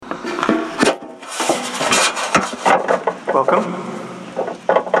Welcome.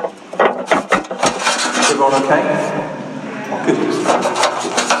 Is everyone okay? Good.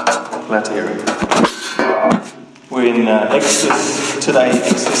 Glad to hear it. We're in Exodus today,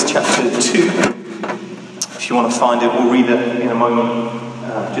 Exodus chapter 2. If you want to find it, we'll read it in a moment.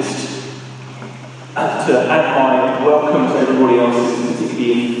 Just to add my welcome to everybody else,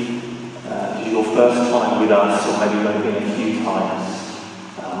 particularly if your first time with us, or maybe you've only been a few times.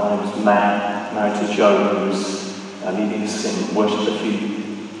 My name is Matt, married to Joe, who was leading us in worship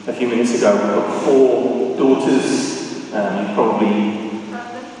a few minutes ago. We've got 4 daughters. You've probably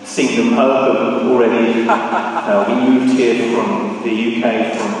seen them, heard them already. We moved here from the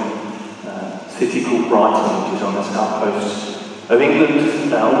UK, from a city called Brighton, which is on the south coast of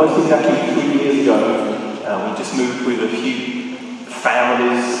England. Almost exactly 3 years ago, we just moved with a few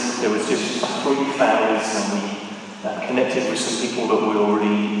families. There was just 3 families, and we connected with some people that we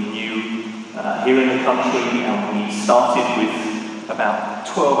already knew here in the country, and we started with about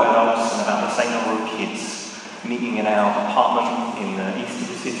 12 adults and about the same number of kids, meeting in our apartment in the east of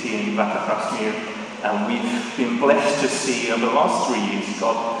the city in Vakafrasmir, and we've been blessed to see over the last 3 years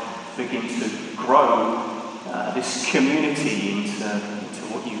God begin to grow this community into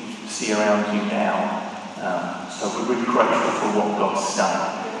what you see around you now. So we're really grateful for what God's done.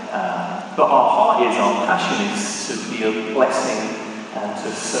 But our heart is, our passion is to be a blessing and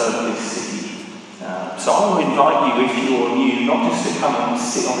to serve this city. So I want to invite you, if you're new, not just to come and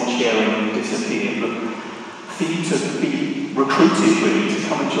sit on a chair and disappear, but for you to be recruited, really, to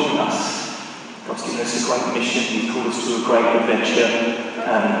come and join us. God's given us a great mission, He's called us to a great adventure,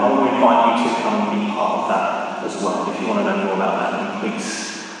 and I want to invite you to come and be part of that as well. If you want to know more about that, then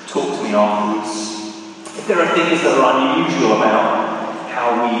please talk to me afterwards. If there are things that are unusual about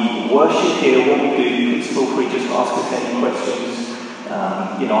how we worship here, what we do, please feel free just to ask us any questions.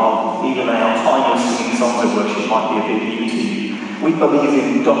 Even our time of singing songs of worship might be a bit new to you. We believe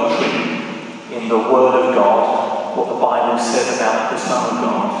in doctrine, in the Word of God, what the Bible says about the Son of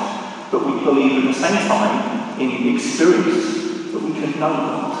God. But we believe at the same time in experience, that we can know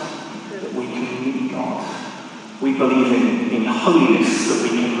God, that we can meet God. We believe in holiness, that we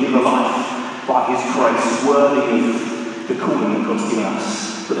can live a life by His grace, worthy of the calling that God's given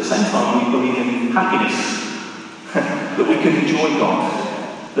us. But at the same time, we believe in happiness, that we can enjoy God.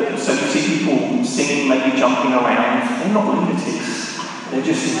 So you see people singing, maybe jumping around, they're not lunatics, they're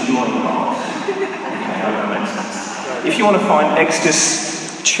just enjoying God. Okay, I hope that makes sense. If you want to find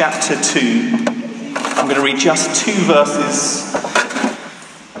Exodus chapter 2, I'm going to read just 2 verses,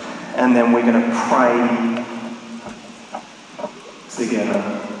 and then we're going to pray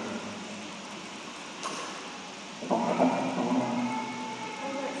together.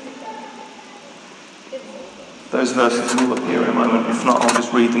 Those verses will appear in a moment. If not, I'll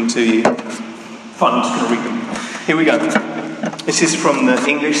just read them to you. Fine, I'm just going to read them. Here we go. This is from the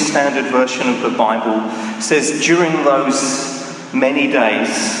English Standard Version of the Bible. It says, during those many days,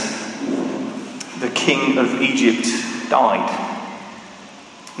 the king of Egypt died.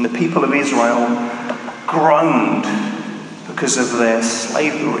 And the people of Israel groaned because of their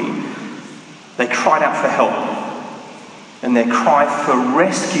slavery. They cried out for help. And their cry for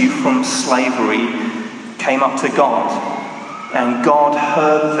rescue from slavery came up to God, and God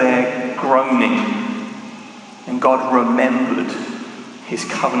heard their groaning, and God remembered His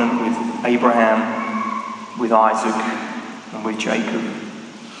covenant with Abraham, with Isaac, and with Jacob.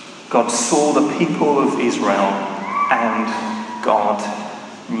 God saw the people of Israel, and God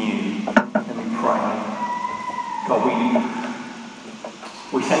knew. Let me pray. God,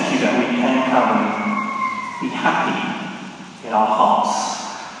 we thank you that we can come and be happy in our hearts.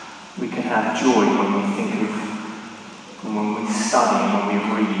 We can have joy when we think of, and when we study and when we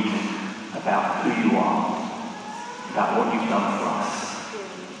read about who you are, about what you've done for us.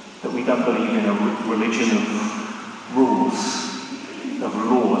 That we don't believe in a religion of rules, of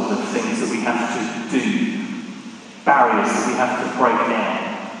laws, of things that we have to do, barriers that we have to break down.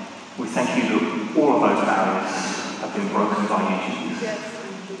 We thank you that all of those barriers have been broken by you, Jesus.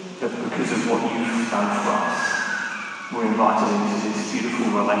 That because of what you've done for us, we're invited into this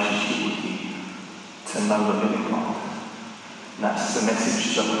beautiful relationship with you to know the living God. And that's the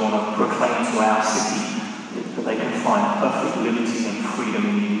message that we want to proclaim to our city, that they can find perfect liberty and freedom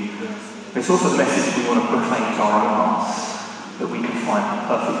in you. It's also the message we want to proclaim to our own hearts, that we can find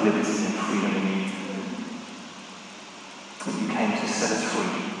perfect liberty and freedom in you. That you came to set us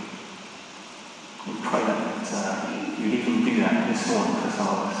free. We pray that you'd even do that this morning for some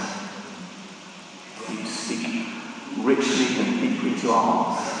of us. You'd speak richly and deeply to our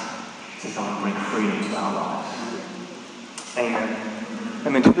hearts to come and bring freedom to our lives. Amen.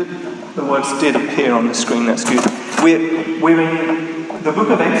 The words did appear on the screen, that's good. We're in the book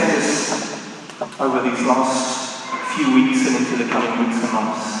of Exodus over these last few weeks and into the coming weeks and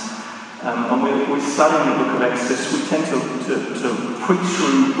months. And we're studying the book of Exodus. We tend to preach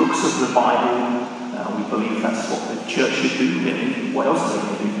through books of the Bible. We believe that's what the church should do, really. What else do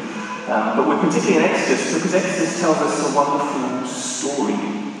we do? But we're particularly in Exodus because Exodus tells us a wonderful story.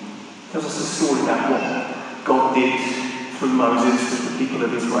 It tells us a story about what God did through Moses with the people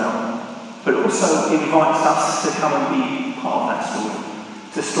of Israel. But it also invites us to come and be part of that story.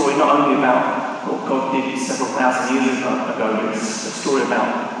 It's a story not only about what God did several thousand years ago, but it's a story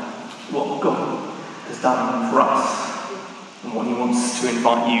about what God has done for us and what He wants to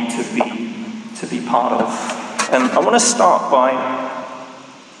invite you to be part of. And I want to start by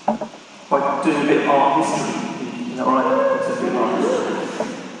doing a bit of art history. Is that right? It's a bit of art history.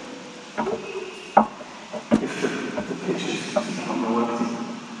 If the pictures are not going to work.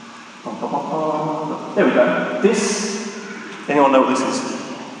 There we go. Anyone know what this is?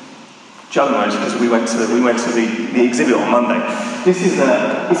 Joe knows because we went to the exhibit on Monday. This is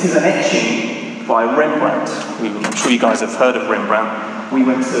an etching by Rembrandt. I'm sure you guys have heard of Rembrandt. We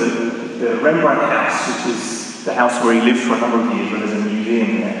went to the Rembrandt house, which is the house where he lived for a number of years, where there's a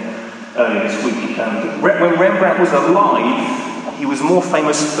museum there earlier this week. When Rembrandt was alive, he was more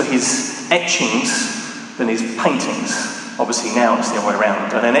famous for his etchings than his paintings. Obviously now it's the other way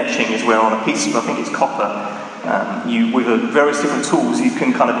around. And an etching is where on a piece of, I think it's copper, with various different tools, you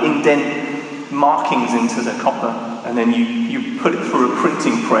can kind of indent markings into the copper, and then you put it through a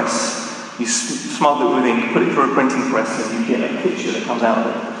printing press, you smother it with ink, put it through a printing press, and you get a picture that comes out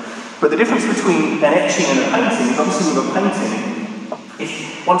of it. But the difference between an etching and a painting is obviously with a painting,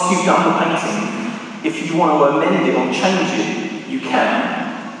 once you've done the painting, if you want to amend it or change it, you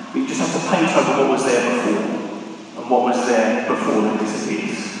can, but you just have to paint over what was there before. And what was there before that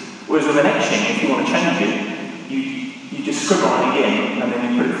disappears. Whereas with an etching, if you want to change it, you just scribble on it again, and then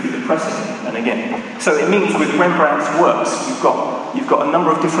you put it through the pressing and again. So it means with Rembrandt's works, you've got a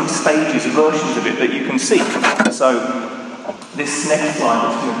number of different stages, versions of it that you can see. So this next slide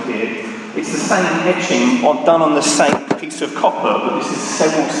that's going to appear, it's the same etching done on the same piece of copper, but this is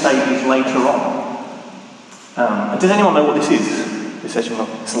several stages later on. Does anyone know what this is? This etching,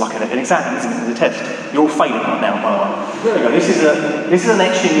 it's like an exam, isn't it? It's a test. You're all failing right now, by the way. There we go. This is an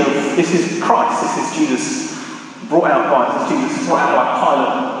etching of. This is Christ. This is Jesus brought out by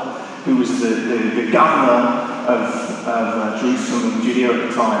Pilate, who was the governor of Jerusalem and Judea at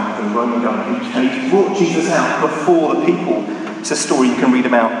the time, the Roman governor, and he brought Jesus out before the people. It's a story you can read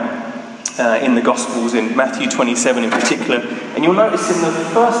about in the Gospels, in Matthew 27 in particular. And you'll notice in the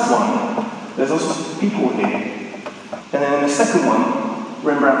first one, there's also people here. And then in the second one,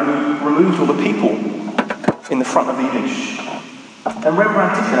 Rembrandt removed all the people in the front of the image. And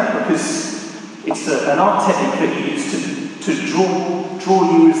Rembrandt did that because it's an art technique that he used to draw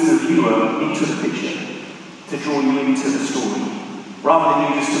you as the viewer into the picture, to draw you into the story. Rather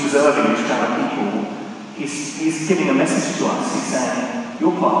than you just observing this crowd of people, he's giving a message to us. He's saying,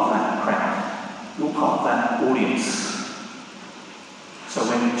 you're part of that crowd. You're part of that audience. So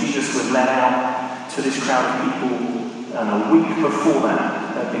when Jesus was led out to this crowd of people, and a week before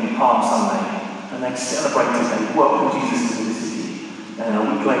that, there'd been Palm Sunday, and they celebrated, they welcomed Jesus into the city. And a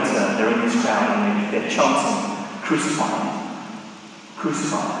week later, they're in this crowd and they're chanting, crucify him,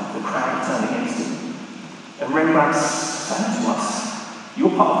 crucify him. The crowd turned against him. And Rembrandt's saying to us,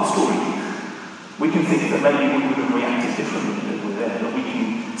 you're part of the story. We can think that maybe we would have reacted differently if we were there, that we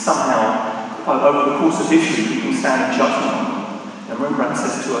can somehow, over the course of history, we can stand in judgment on them. And Rembrandt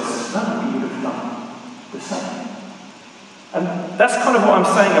says to us, no, we would have done the same. And that's kind of what I'm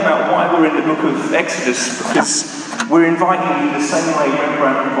saying about why we're in the book of Exodus, because we're inviting you the same way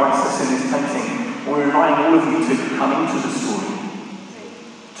Rembrandt invites us in this painting. We're inviting all of you to come into the story,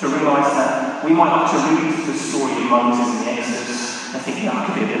 to realise that we might like to read the story of Moses in the Exodus and think, yeah, I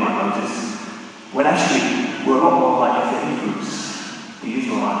could be a bit like Moses, when actually we're a lot more like the Hebrews, the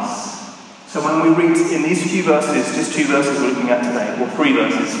Israelites. So when we read in these few verses, just 2 verses we're looking at today, or 3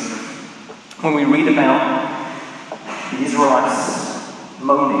 verses, when we read about the Israelites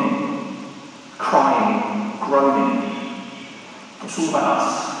moaning, crying, groaning, it's all about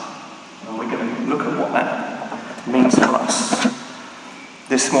us. And we're going to look at what that means for us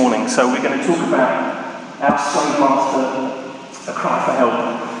this morning. So we're going to talk about our slave master, a cry for help,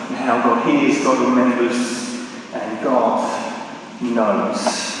 and how God hears, God remembers, and God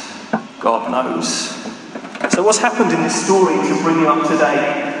knows. God knows. So what's happened in this story to bring you up to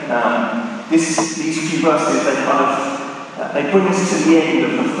date? These few verses, they bring us to the end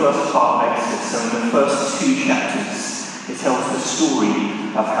of the first part of Exodus. So in the first 2 chapters, it tells the story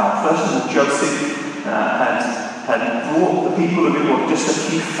of how, first of all, Joseph had had brought the people of Israel, just a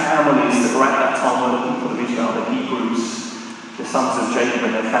few families that were at that time were the people of Israel, the Hebrews, the sons of Jacob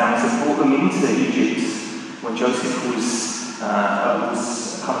and their families, had brought them into Egypt when Joseph was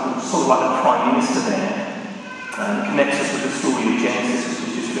kind of sort of like the prime minister there. And it connects us with the story of Genesis, which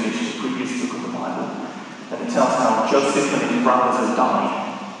we just finished, the previous book of the Bible. And it tells how Joseph and his brothers had died.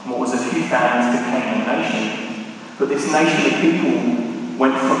 And what was a few families became a nation. But this nation of people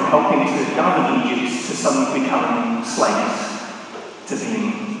went from helping to govern Egypt to suddenly becoming slaves, to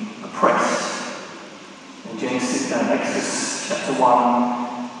being oppressed. In Exodus chapter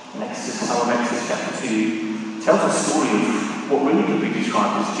 1 and Exodus chapter 2 tells a story of what really could be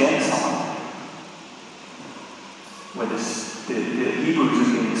described as genocide, where the Hebrews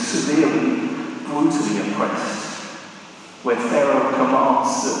are being severely, brutally oppressed, where Pharaoh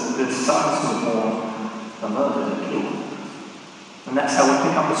commands that the sons who are born are murdered and killed. And that's how we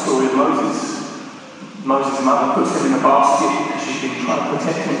pick up the story of Moses. Moses' mother puts him in a basket. She's been trying to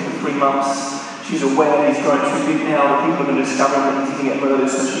protect him for 3 months. She's aware he's growing too big now, the people are going to discover him and he's going to get murdered,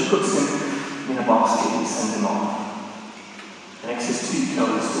 so she puts him in a basket and sends him off. And Exodus 2 tells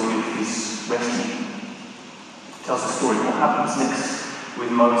the story of his rescue. It tells the story of what happens next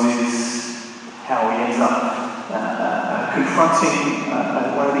with Moses, how he ends up confronting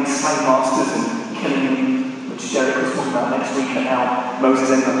one of these slave masters and killing him, which Jericho was talking about next week, and how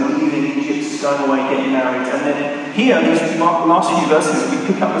Moses ends up leaving Egypt, going away, getting married. And then here, these last few verses, we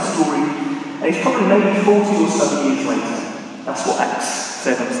pick up the story, and it's probably maybe 40 or so years later. That's what Acts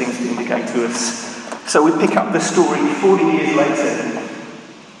 7 seems to indicate to us. So we pick up the story 40 years later,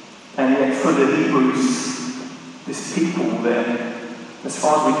 and yet for the Hebrews, this people, as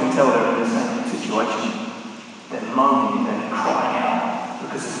far as we can tell, they're in the same situation. They're moaning, they're crying out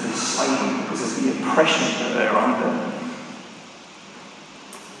because of the slavery, because of the oppression that they're under.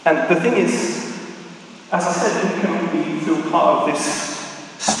 And the thing is, as I said, we can feel part of this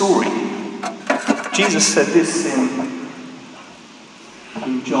story. Jesus said this in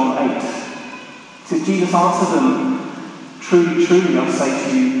John 8. So Jesus answered them, "Truly, truly, I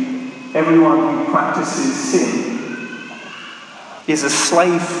say to you, everyone who practices sin is a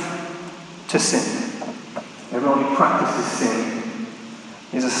slave to sin." Everyone who practices sin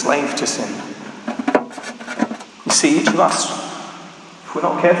is a slave to sin. You see, each of us, if we're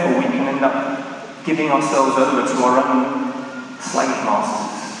not careful, we can end up giving ourselves over to our own slave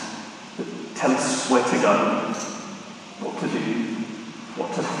masters that tell us where to go, what to do,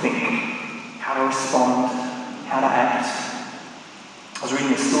 what to think, how to respond, how to act. I was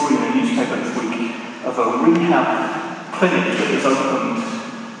reading a story in a newspaper this week of a rehab clinic that was opened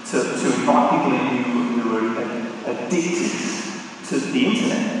to invite people in who were addicted to the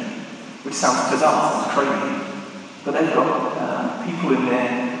internet, which sounds bizarre, sounds crazy. But they've got people in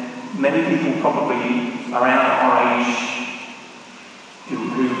there, many people probably around our age, who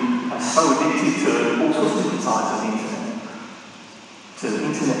are so addicted to all sorts of different sides of the internet. To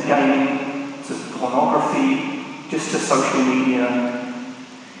internet gaming, to pornography, just to social media.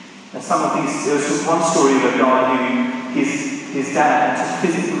 And some of these, there was just one story of a guy who his dad had to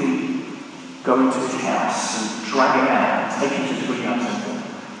physically go into his house and drag him out and take him to the rehab centre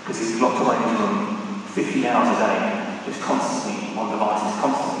because he was locked away in his room 50 hours a day, just constantly on devices,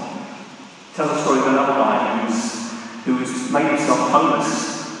 constantly. It tells a story of another guy who was made himself homeless.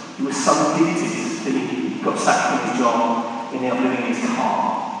 He was so addicted that he got sacked from his job and ended up living in his car,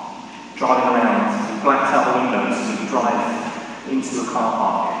 driving around. He blanked out the windows so he could drive into a car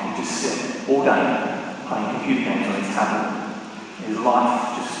park and just sit all day playing computer games on his tablet. His life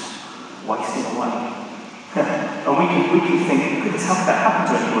just wasting away. And we can think, how could that happen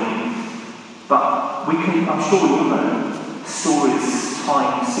to anybody? But I'm sure we all know stories,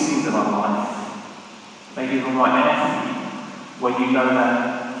 times, seasons of our life, maybe even right now, where you know that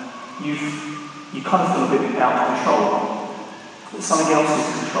you kind of feel a bit out of control, that something else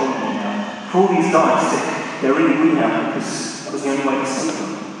is controlling you now. For all these guys, they're in rehab because that was the only way to save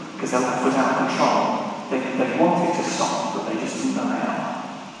them, because their life was out of control. They wanted to stop, but they just didn't know how.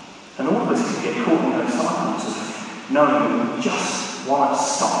 And all of us can get caught in those cycles of knowing that we just want to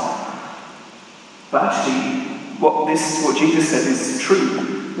stop. But actually, what Jesus said is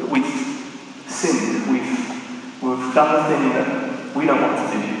true, that we've sinned, we've done the thing that we don't want to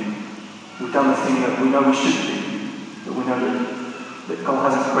do. We've done the thing that we know we should do, that we know that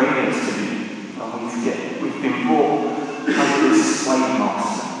God hasn't created us to do. And we've been brought under this slave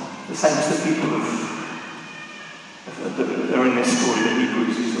master. The same as the people that are in this story, the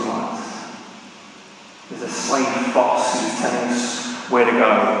Hebrews, Israelites. There's a slave boss who's telling us where to go,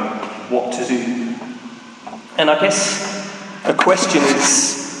 what to do. And I guess a question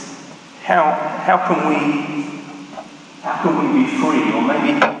is, how can we how can we be free? Or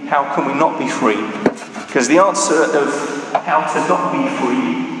maybe, how can we not be free? Because the answer of how to not be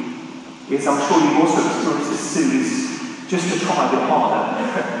free is, I'm sure you've also experienced this too, is just to try a bit harder.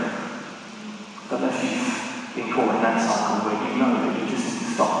 Unless you've been caught in that cycle where you know that you just need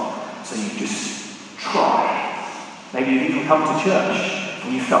to stop. So you just try. Maybe you even come to church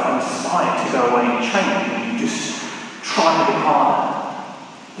and you felt inspired to go away and change, and you just try a bit harder.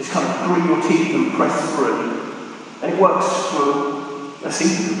 Just kind of grit your teeth and press through. And it works for a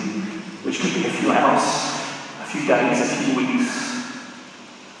season, which could be a few hours, a few days, a few weeks.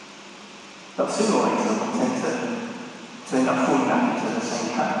 But sooner or later, we tend to end up falling back into the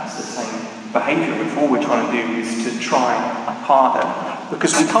same patterns, the same behaviour, if all we're trying to do is to try harder,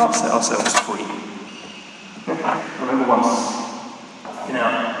 because we can't set ourselves free. I remember once in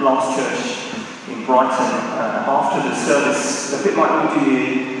our last church in Brighton, after the service, a bit like we do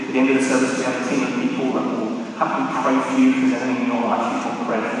here, at the end of the service we have a team of people that will happily pray for you if there's anything in your life you want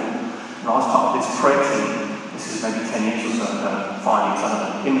prayer for. And I was part of this prayer team, this is maybe 10 years or so ago, 5 years, I don't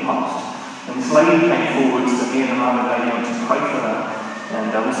know, in the past. And this lady came forward to me and another lady wanted to pray for her.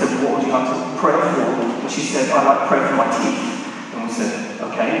 And we said, what would you like to pray for? And she said, I'd like to pray for my teeth. And we said,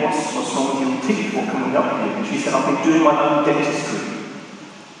 okay, what's wrong with your teeth? What can we help you? And she said, I've been doing my own dentistry.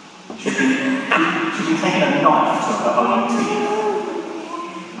 She'd been taking a knife to her own teeth.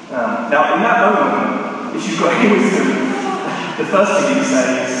 Now, in that moment, if you've got any wisdom, the first thing you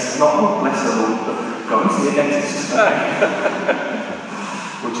say is, not, oh, bless her Lord, but go and see a dentist.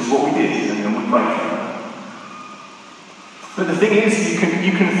 Which is what we did, and then we prayed for her. But the thing is, you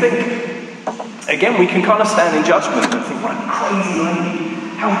can think, again, we can kind of stand in judgment and think, right, crazy lady,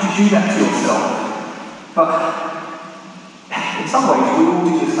 how would you do that to yourself? But in some ways, we all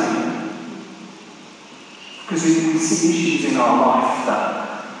do the same. Because we see issues in our life that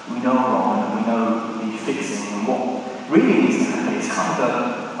we know are wrong and we know need fixing, and what really needs to happen is kind of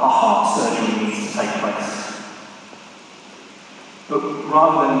a heart surgery needs to take place. But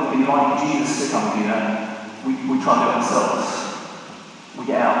rather than inviting Jesus to come and do that, we try and do it ourselves. We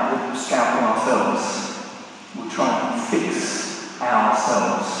get out, we're scalping ourselves. We try and fix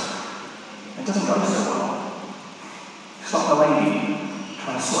ourselves. It doesn't go so well. It's like the lady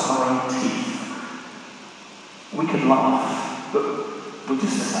trying to sort her own teeth. We can laugh, but we're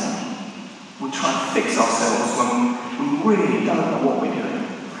just the same. We try and fix ourselves when we really don't know what we're doing.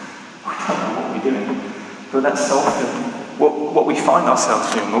 We don't know what we're doing. But that's so often what we find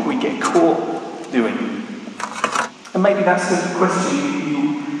ourselves doing, what we get caught doing. And maybe that's the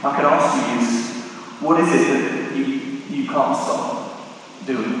question I could ask you is, what is it that you can't stop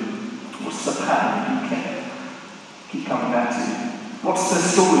doing? What's the pattern that you keep coming back to? What's the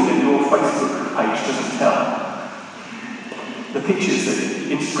story that your Facebook page doesn't tell? The pictures that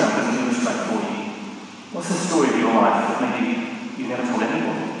Instagram doesn't illustrate for you? What's the story of your life that maybe you never told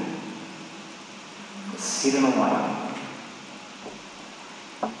anyone? It's hidden away.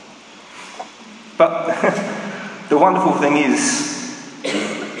 But the wonderful thing is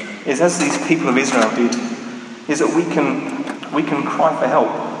as these people of Israel did, is that we can cry for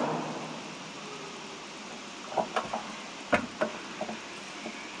help.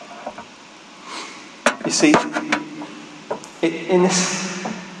 You see, in this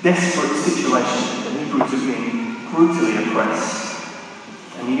desperate situation, the Hebrews have been brutally oppressed,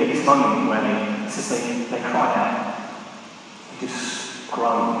 and you get this moment where they cried out. They just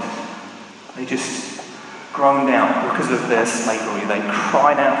groaned. They just groaned out because of their slavery. They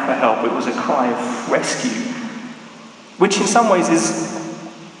cried out for help. It was a cry of rescue, which in some ways it's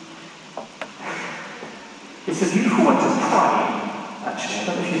a beautiful way to pray, actually. I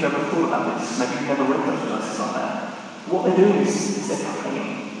don't know if you've ever thought about this. Maybe you've never read those verses like that. What they're doing is they're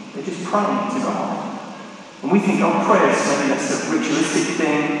praying. They're just praying to God. And we think, oh, prayers, maybe that's a ritualistic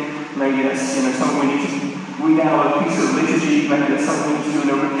thing. Maybe that's something we need to read out a piece of liturgy. Maybe that's something we need to do in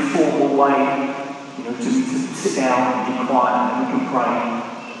a really formal way. To sit down and be quiet and we can pray.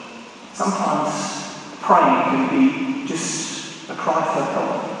 Sometimes praying can be just a cry for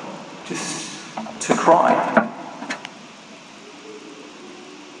help. Just to cry.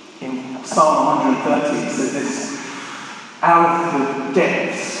 In Psalm 130 it says this, out of the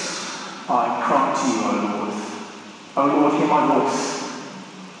depths I cry to you, O Lord. O Lord, hear my voice.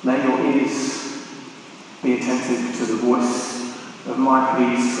 Let your ears be attentive to the voice of my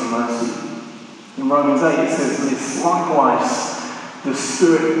pleas for mercy. In Romans 8 it says this, likewise the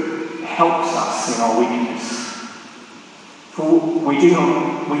Spirit helps us in our weakness. For we do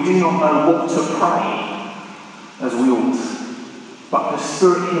not know what to pray as we ought, but the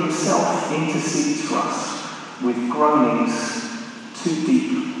Spirit himself intercedes for us with groanings too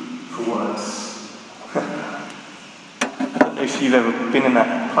deep for words. if you've ever been in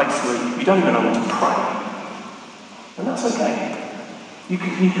that place where you don't even know what to pray. And that's okay. You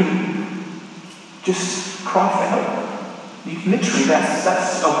can just cry for help. Literally,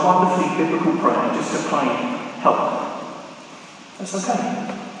 that's a wonderfully biblical prayer, just to pray help. That's okay.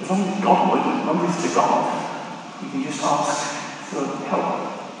 As long as God would, as long as it's to God, you can just ask for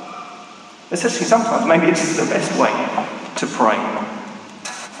help. Especially sometimes, maybe it's the best way to pray.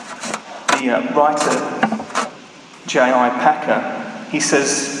 The writer J.I. Packer, he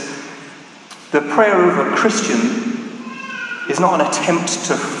says, the prayer of a Christian is not an attempt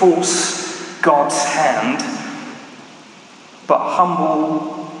to force God's hand, but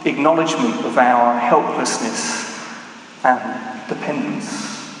humble acknowledgement of our helplessness and dependence.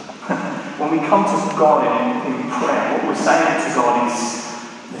 When we come to God in prayer, what we're saying to God is,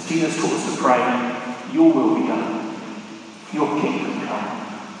 as Jesus taught us to pray, your will be done, your kingdom come.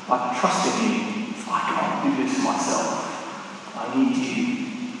 I trust in you. I can't do this myself. I need you.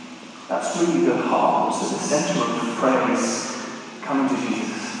 That's really the heart, also the centre of prayer is coming to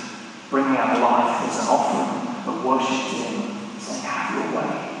Jesus, bringing our life as an offering of worship to him, saying, have your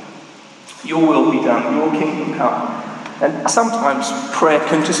way. Your will be done, your kingdom come. And sometimes prayer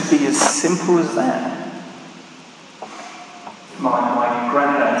can just be as simple as that. My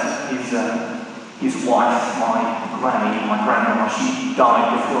granddad, his wife, my granny, my grandmama, she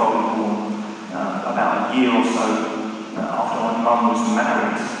died before I was born, about a year or so after my mum was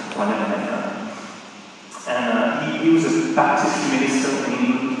married, so I never met her. And he was a Baptist minister in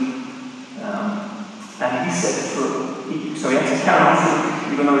England, and he said so he had to carry on,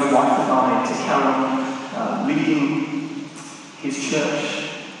 even though his wife had died, to carry on leading his church,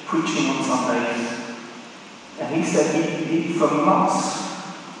 preaching on Sundays. And he said he for months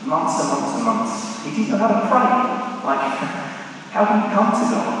and months, he didn't know how to pray. Like, how do you come to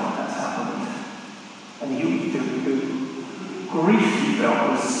God when that's happened? And the grief he felt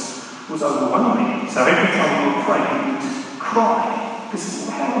was overwhelming. So every time he would pray, he would cry. Because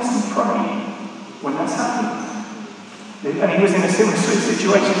how else do you pray when that's happened? And he was in a similar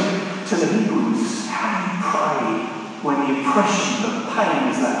situation to the Hebrews. How do you pray when the oppression, the pain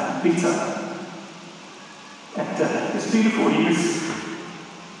is that bitter? And it's beautiful. He was,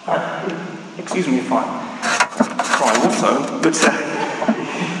 excuse me if I cry also, but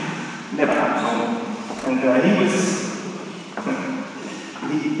never happens. And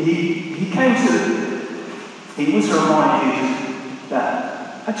he was reminded that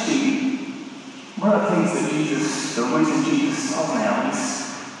actually one of the things that the reason Jesus does now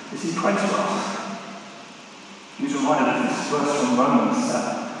is he prays for us. He was reminded of this verse from Romans that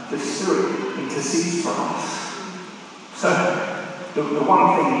the Spirit intercedes for us. So, the one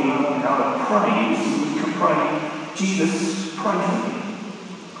thing he learned how to pray is he could pray, Jesus, pray for me.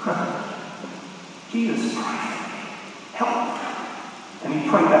 Jesus, pray for me. Help. And he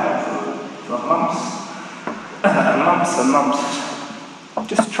prayed that for months and months,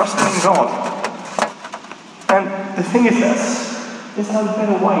 just trusting in God. And the thing is there's no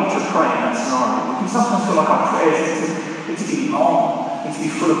better way to pray in that scenario. We can sometimes feel like our prayers need to be long, need to be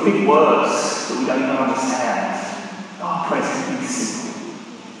full of big words that we don't even understand. Our prayers can be simple,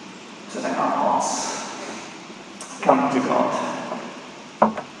 so that our hearts come to God.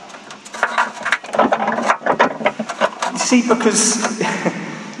 You see, because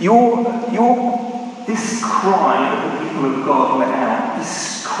this cry that the people of God let out,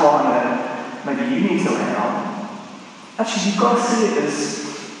 this cry that maybe you need to let out, actually you've got to see it as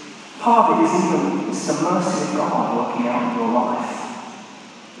part of it is the mercy of God working out in your life.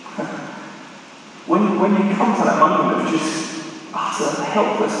 When you come to that moment of just utter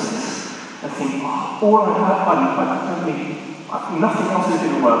helplessness and think, all I have, nothing else is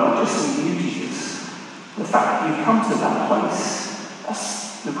going to work, I just need you, Jesus. The fact that you've come to that place,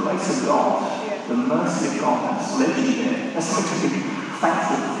 that's the grace of God, the mercy of God that's led you there. That's something to be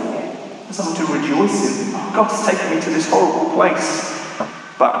thankful for. That's something to rejoice in. God's taken me to this horrible place.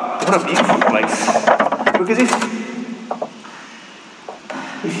 But what a beautiful place. Because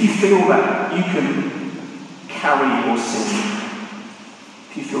if you feel that you can carry your sin,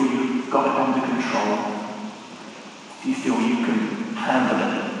 if you feel you've got it under control, if you feel you can handle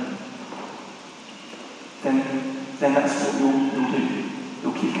it, then that's what you'll do.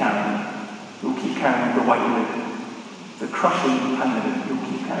 You'll keep carrying it. You'll keep carrying the weight of it. The crushing pain of it, you'll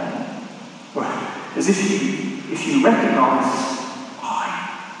keep carrying it. As if you recognise, I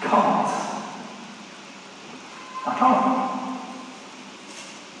can't.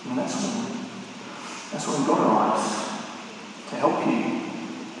 And that's when God arrives to help you.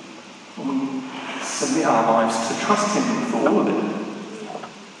 When we submit our lives to trust Him for all of it.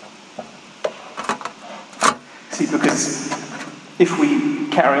 See, because if we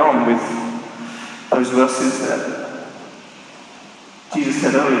carry on with those verses that Jesus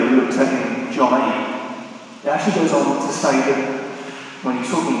said earlier, we looked at in John 8, it actually goes on to say that when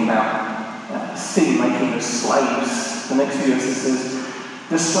he's talking about sin making us slaves, the next few verses says,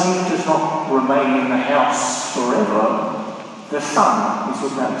 the slave does not remain in the house forever. The Son, he's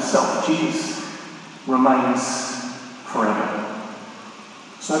talking about himself, Jesus, remains forever.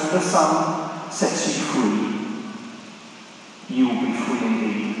 So if the Son sets you free, you will be free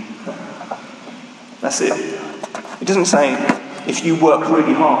indeed. That's it. It doesn't say if you work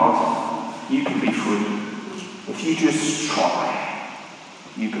really hard, you can be free. If you just try,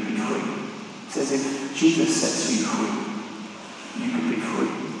 you can be free. It says if Jesus sets you free, you can be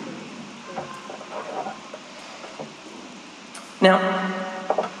free. Now,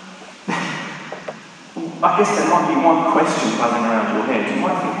 I guess there might be one question buzzing around your head. You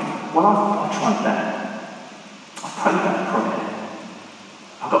might think, well, I've tried that. I've prayed that prayer.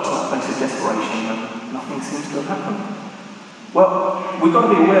 I got to that place of desperation and nothing seems to have happened. Well, we've got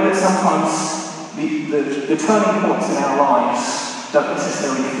to be aware that sometimes the turning points in our lives don't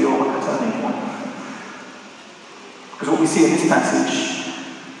necessarily feel like a turning point. Because what we see in this passage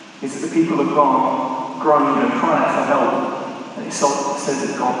is that the people of God groaned and cried out for help. And it says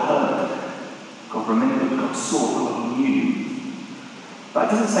that God heard, God remembered, God saw, God knew. But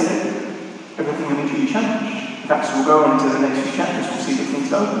it doesn't say that everything immediately changed. In fact, as we'll go on into the next few chapters, we'll see that things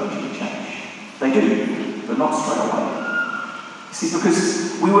don't immediately change. They do, but not straight away. You see,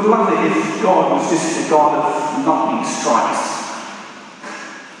 because we would love it if God was just a God of lightning strikes.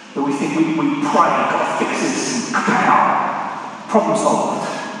 That we think we pray, God fixes, and pow, problem solved.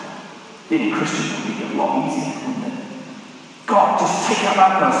 Being a Christian would be a lot easier, wouldn't it? God, just take out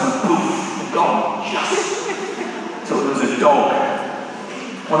that person, poof, and God just. So there was a dog.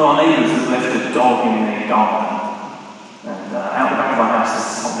 One of our neighbours had left a dog in their garden. And out the back of our house is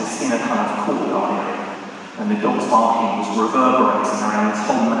on this inner kind of courtyard area. And the dog's barking was reverberating around this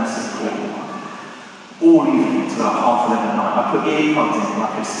whole massive courtyard. All evening until about 11:30 at night. I put earplugs in and I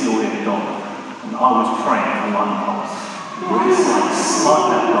could still hear the dog. And I was praying for one house. Just like, smite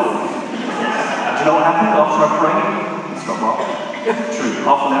that dog. Do you know what happened after I prayed? Stop right. True,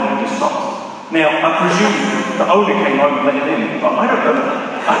 11:30 just stopped. Now, I presume the owner came home and let it in, but I don't know.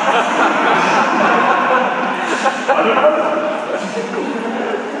 I don't know.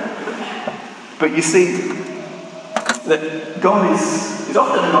 But you see, that God is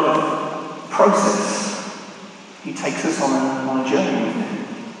often a lot of process. He takes us on a journey with Him,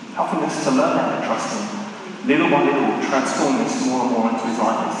 helping us to learn how to trust Him. Little by little, transforming us more and more into His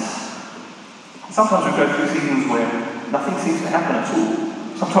likeness. Sometimes we go through seasons where nothing seems to happen at all.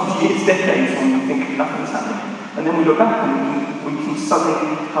 Sometimes years, decades, when we think nothing's happening. And then we go back and we can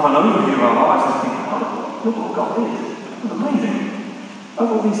suddenly have an overview of our lives and think, oh, look what God did. It's amazing.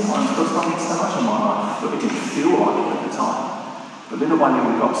 Over all these times, God's done so much in my life, but it didn't feel like it at the time. But little by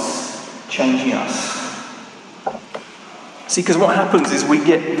little, God's changing us. See, because what happens is we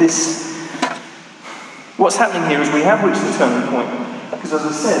get this. What's happening here is we have reached the turning point. Because as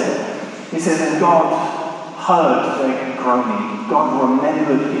I said, it says, and God heard their groaning. God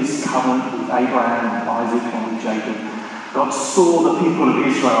remembered His covenant with Abraham and Isaac and with Jacob. God saw the people of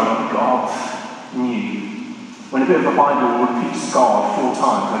Israel and God knew. When a bit of the Bible repeats God 4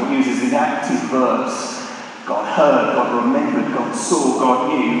 times, when it uses an active verse, God heard, God remembered, God saw, God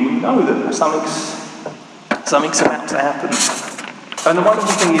knew, we know that something's about to happen. And the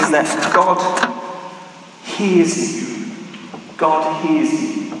wonderful thing is that God hears you. God hears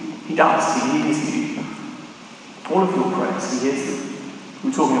you. He does. He hears you. All of your prayers, He hears them. We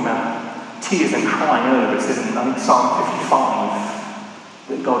were talking about tears and crying earlier. It says in, I think, Psalm 55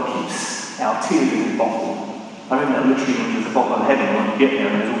 that God keeps our tears in His bottle. I don't know literally when there's a bottle of heaven when you get there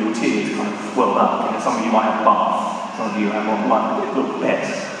and there's all your tears kind of welled up. You know, some of you might have a bath, some of you have one like a little bed.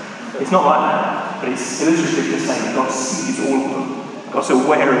 It's not like that, but it's illustrative to say that God sees all of them. God's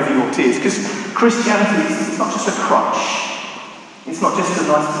aware of your tears. Because Christianity is not just a crutch. It's not just a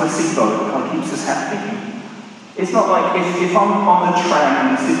nice placebo that kind of keeps us happy. It's not like if I'm on the tram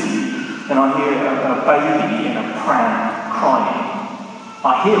in the city and I hear a baby in a pram crying,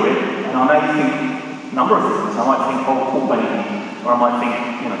 I hear it and I may think a number of things. I might think, oh, poor baby. Or I might think,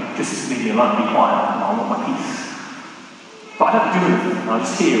 just leave me alone, be quiet, I want my peace. But I don't do anything, I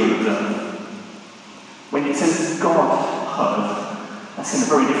just hear and observe. When it says God heard, that's in a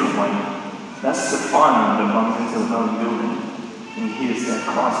very different way. That's the fireman that runs into a burning building and he hears their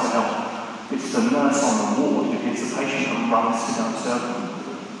cries for help. It's the nurse on the ward who hears the patient and runs to go and serve them.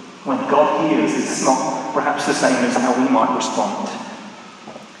 When God hears, it's not perhaps the same as how we might respond.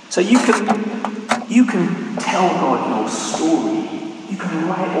 So you can You can tell God your story. You can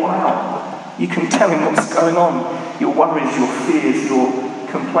lay it all out. You can tell him what's going on, your worries, your fears, your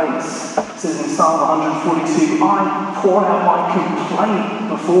complaints. It says in Psalm 142, I pour out my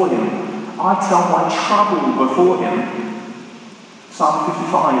complaint before him. I tell my trouble before him. Psalm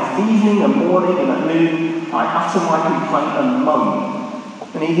 55, evening and morning and at noon, I utter my complaint and moan.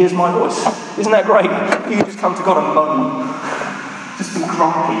 And he hears my voice. Isn't that great? You can just come to God and moan. Just be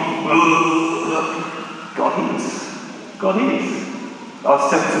grumpy. God hears. God hears. I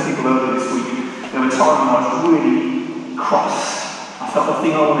was telling some people earlier this week, there were times when I was really cross. I felt the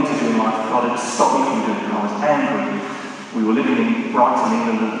thing I wanted to do in life, God had stopped me from doing it. I was angry. We were living in Brighton,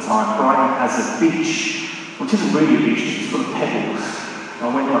 England at the time. Brighton has a beach, which isn't really a beach, it's full of pebbles. And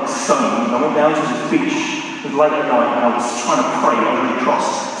I went like stones. I went down to this beach. It was late at night and I was trying to pray. I was really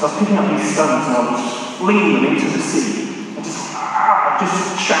cross. So I was picking up these stones and I was flinging them into the sea. And just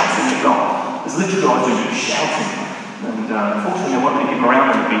shouting at God. It's literally what I was doing, shouting. And unfortunately there weren't any people around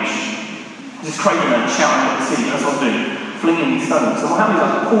on the beach. Just craving and shouting at the sea. That's what I was doing. Flinging these stones. So what happened is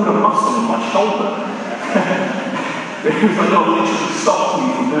I pulled a muscle in my shoulder. It was like God literally stopped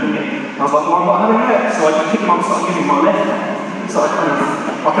me from doing it. I was like, well, I'm not having that. So I just picked them up and started using my left hand. So I kind of,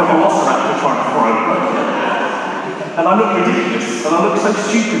 like a velociraptor trying to throw. And I looked ridiculous. And I looked so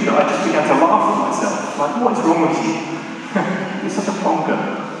stupid that I just began to laugh at myself. Like, what is wrong with you? You're such a plonker.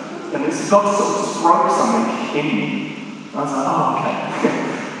 And it's God sort of broke something in me. And I was like, oh,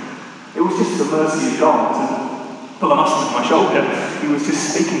 okay. It was just the mercy of God to pull a muscle in my shoulder. He was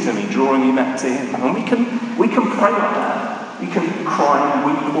just speaking to me, drawing me back to him. And we can pray like that. We can cry and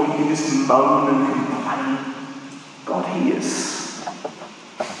weep, or you can just moan and complain. God hears.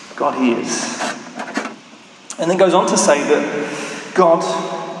 God hears. And then goes on to say that God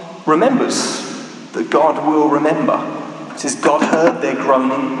remembers. That God will remember. It says God heard their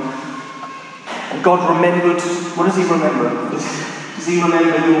groaning. And God remembered. What does he remember? Does he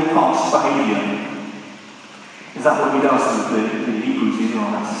remember your past behaviour? Is that what he does with the Hebrews, the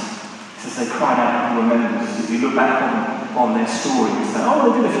Israelites? As they cried out and remembers, as you look back on their story and say,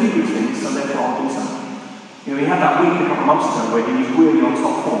 oh, they did a few good things, so therefore I'll do something. You know, he had that week a couple of months ago where he was really on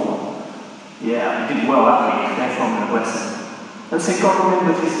top form. Yeah, he did well that week, therefore I'm going to bless him. And so God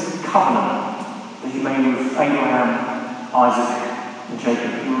remembered his covenant that he made with Abraham, Isaac, and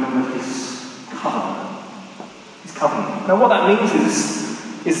Jacob. He remembered his covenant. His covenant. Now what that means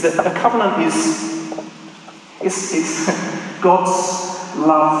is that a covenant is it's God's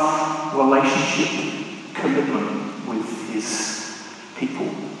love, relationship, commitment with his people.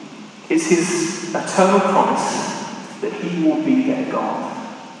 It's his eternal promise that he will be their God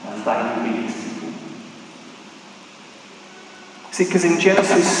and they will be his people. See, because in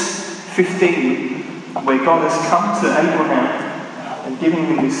Genesis 15, where God has come to Abraham and given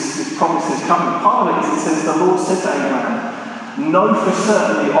him this promise, this covenant, part of it is it says the Lord said to Abraham, know for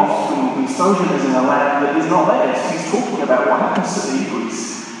certain the offspring will be sojourners in a land that is not theirs. He's talking about what happens to the Hebrews.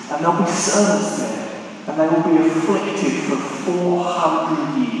 And there'll be servants there. And they will be afflicted for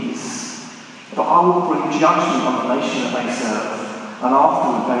 400 years. But I will bring judgment on the nation that they serve. And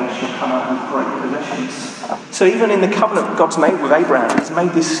afterward they shall come out with great possessions. So even in the covenant God's made with Abraham, he's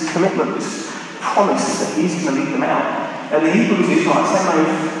made this commitment, this promise that he's going to lead them out. And the Hebrews, Israelites, they may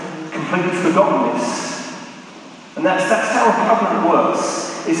have completely forgotten this. And that's how a covenant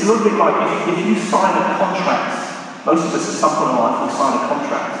works. It's a little bit like if you sign a contract. Most of us at some point in life will sign a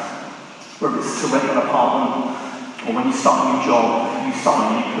contract. Whether it's to rent an apartment, or when you start a new job, you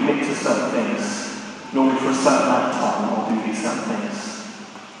commit to certain things. Normally for a certain amount of time, or do these certain things.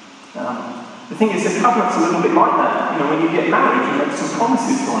 The thing is, the covenant's a little bit like that. You know, when you get married, you make some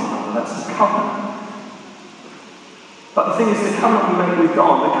promises to one another. That's the covenant. But the thing is, the covenant we make with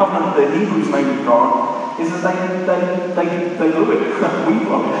God, the covenant the Hebrews made with God, is that they blew it. We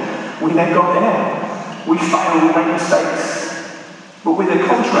blew it. We let God down. We fail, we make mistakes. But with a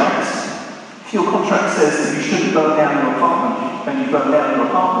contract, if your contract says that you shouldn't burn down your apartment, and you burn down your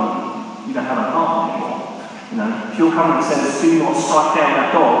apartment, you don't have an apartment anymore. You know, if your covenant says do not strike down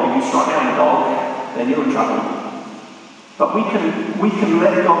that dog, and you strike down the dog, then you're in trouble. But we can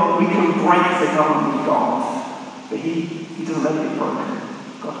let God, we can break the covenant with God, but He doesn't let it get broken.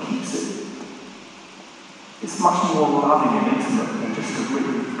 God keeps it. It's much more loving and intimate than just a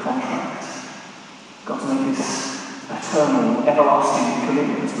written contract. God's made this eternal, everlasting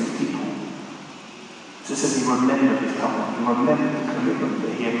commitment to his people. So it says he remembered his covenant, he remembered the commitment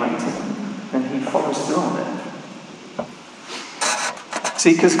that he had made to them, and he follows through on it.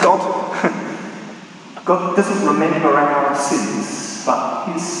 See, because God doesn't remember our sins, but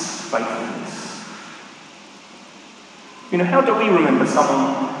his faithfulness. You know, how do we remember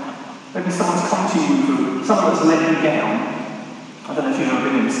someone Maybe someone's come to you, someone that's let you down. I don't know if you've ever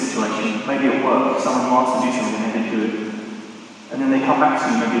been in this situation. Maybe at work, someone wants to do something and they didn't do it. And then they come back to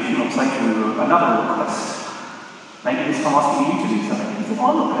you maybe a few months later with another request. Maybe this time asking you to do something. You think,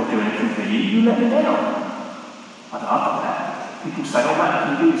 I'm not going to do anything for you, you let me down. I've done that. People say, oh man,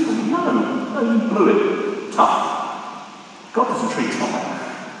 can you do this for me? No, you blew it. Tough. God doesn't treat us like that.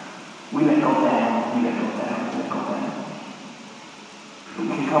 We let God down, we let God down, we let God down. But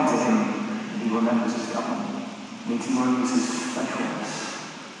we can come to Him and He remembers His covenant. Means He remembers His faithfulness.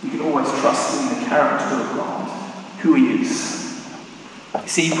 We can always trust in the character of God, who He is. You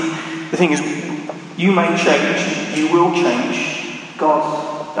see, the thing is, you may change, you will change.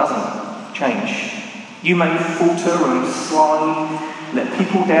 God doesn't change. You may falter and slide, let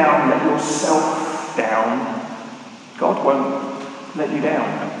people down, let yourself down. God won't let you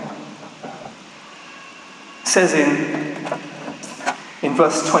down. It says in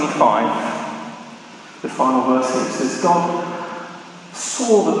verse 25, the final verse here, it says, God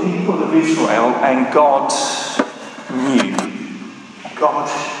saw the people of Israel and God knew. God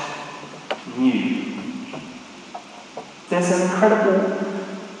knew. There's an incredible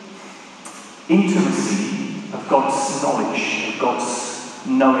intimacy of God's knowledge, of God's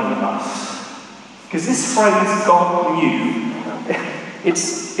knowing of us. Because this phrase, God knew,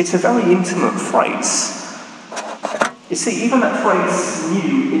 it's a very intimate phrase. You see, even that phrase,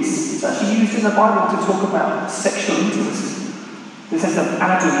 knew, it's actually used in the Bible to talk about sexual intimacy. It says that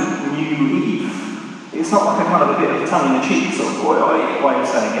Adam knew Eve. It's not like a kind of a bit of tongue in the cheek sort of way of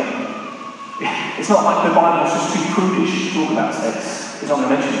saying it. It's not like the Bible's just too prudish to talk about sex. It's not going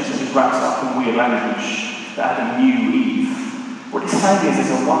to mention it, so it just wraps up in weird language that Adam knew Eve. What it's saying is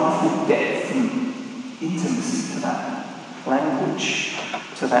there's a wonderful depth and intimacy to that language,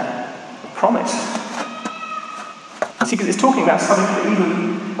 to that promise. See, because it's talking about something that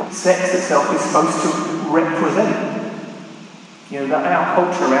even sex itself is supposed to represent. You know, that our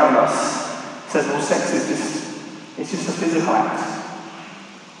culture around us says, well, sex is just a physical act.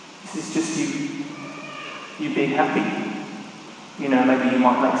 This is just you being happy. You know, maybe you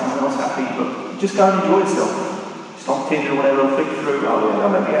might make someone else happy, but just go and enjoy yourself. Just on Tinder or whatever, flick through, oh yeah, I'll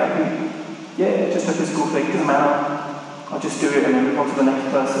make me happy. Yeah, just a physical thing, doesn't matter. I'll just do it and then move on to the next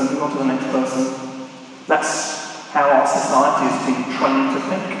person, move on to the next person. That's how our society has been trained to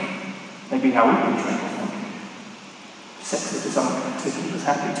think. Maybe how we've been trained to think. Sex is just something to keep us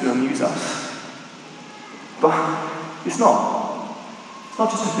happy, to amuse us. But it's not. It's not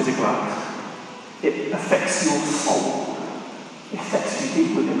just a physical act. It affects your soul. It affects you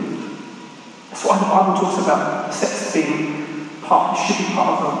deep within. That's why the Bible talks about sex being should be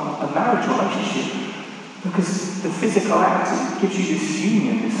part of a marriage relationship. Because the physical act gives you this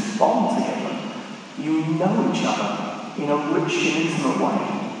union, this bond together. You know each other in a rich and intimate way,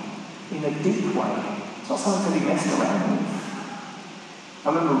 in a deep way. It's not something to be messing around with. I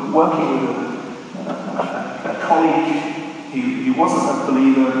remember working with a colleague who wasn't a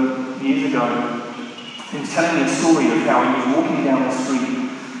believer years ago. He was telling me a story of how he was walking down the street,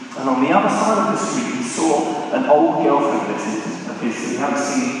 and on the other side of the street he saw an old girlfriend of his he hadn't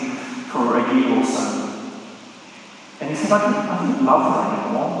seen for a year or so. And he said, I didn't love her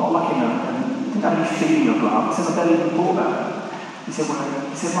anymore, not like in didn't have any feeling of love. He said, I barely even thought about it. He said, when I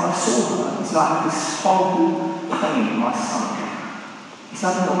saw her, he said, I had this horrible pain in my stomach. He said,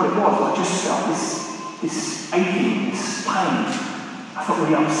 I don't know what it was, but I just felt this aching, this pain. I felt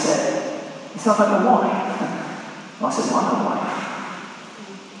really upset. He said, I don't know why. And I said, well, I know why.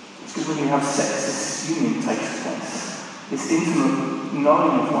 It's because when you have sex, this union takes place. This intimate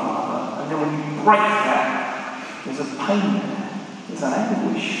knowing of one another. And then when you break that, there's a pain there. There's an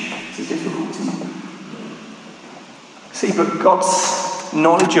anguish. It's a difficulty. See, but God's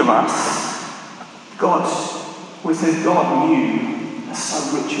knowledge of us, we say God knew, that's so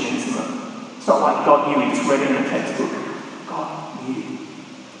rich and intimate. It's not like God knew, he just read it in a textbook. God knew.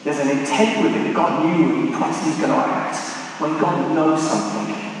 There's an intent with it. God knew when he promised he's going to act. When God knows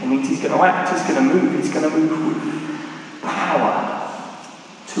something, it means he's going to act, he's going to move. He's going to move with power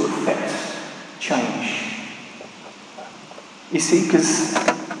to effect change. You see, because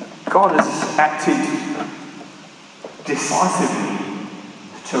God has acted decisively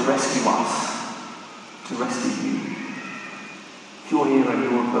to rescue us, to rescue you. If you're here and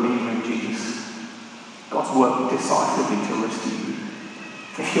you're a believer in Jesus, God's worked decisively to rescue you.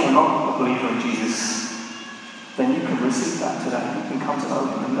 If you're not a believer in Jesus, then you can receive that today. You can come to know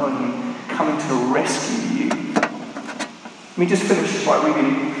him and know him coming to rescue you. Let me just finish by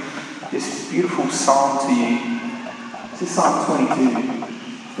reading this beautiful psalm to you. This is Psalm 22,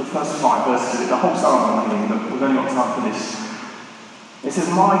 the first 5 verses of it. The whole psalm I'm reading, but we've only got time for this. It says,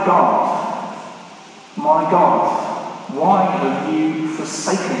 my God, why have you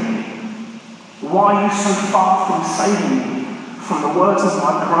forsaken me? Why are you so far from saving me from the words of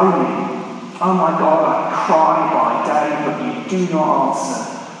my groaning? Oh my God, I cry by day, but you do not answer,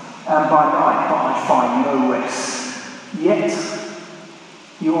 and by night, but I find no rest. Yet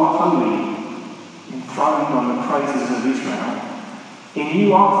you are holy, enthroned on the praises of Israel. In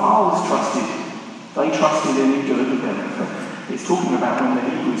you our fathers trusted. They trusted and you delivered them. It's talking about when the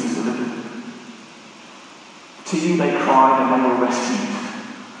Hebrews are delivered. To you they cried and they were rescued.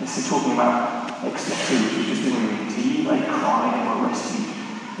 This is talking about Exodus 2, which we've just been reading. To you they cried and were rescued.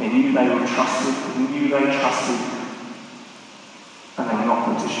 In you they were trusted. In you they trusted. And they were not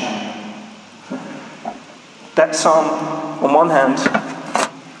put to shame. That psalm, on one hand,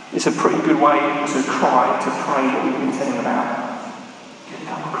 is a pretty good way to cry, to pray what we've been saying about. You can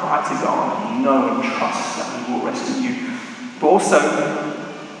come and cry to God, and you know and trust that He will rescue you. But also,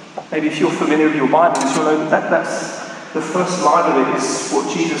 maybe if you're familiar with your Bibles, you'll know that that's the first line of it is what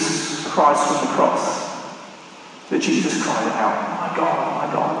Jesus cries from the cross. That Jesus cried out, my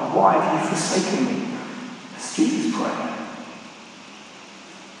God, why have you forsaken me? It's Jesus praying.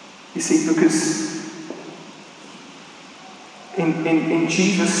 You see, because in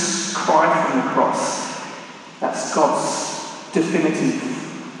Jesus' cry from the cross, that's God's definitive,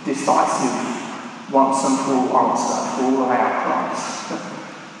 decisive, once and for all answer for all of our cries.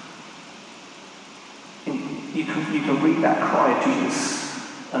 You can read that cry of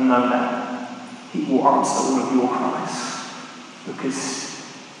Jesus and know that He will answer all of your cries because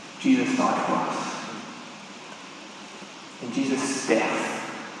Jesus died for us. In Jesus' death,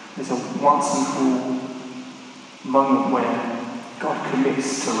 there's a once and for all moment where God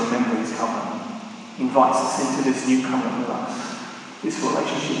commits to remember His covenant, invites us into this new covenant with us, this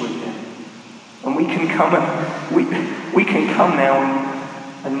relationship with Him. And we can come now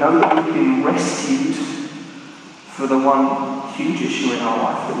and know that we've been rescued for the one huge issue in our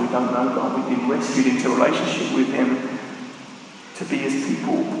life that we don't know God. We've been rescued into a relationship with Him to be His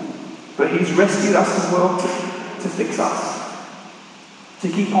people. But He's rescued us as well to fix us, to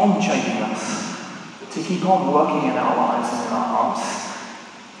keep on changing us, to keep on working in our lives and in our hearts.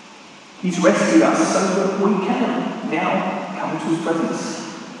 He's rescued us so that we can now come into His presence,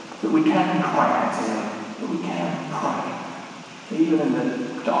 that we can cry out to Him, that we can pray, even in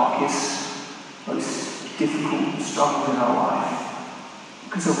the darkest, most difficult struggles in our life.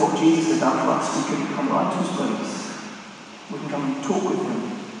 Because of what Jesus has done for us, we can come right to His presence. We can come and talk with Him.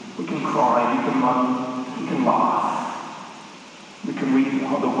 We can cry, we can moan, we can laugh. We can read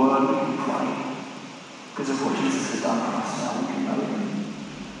the Word, we can pray. Because of what Jesus has done for us now, we can know Him.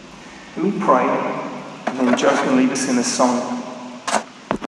 Let me pray, and then Joe can lead us in a song.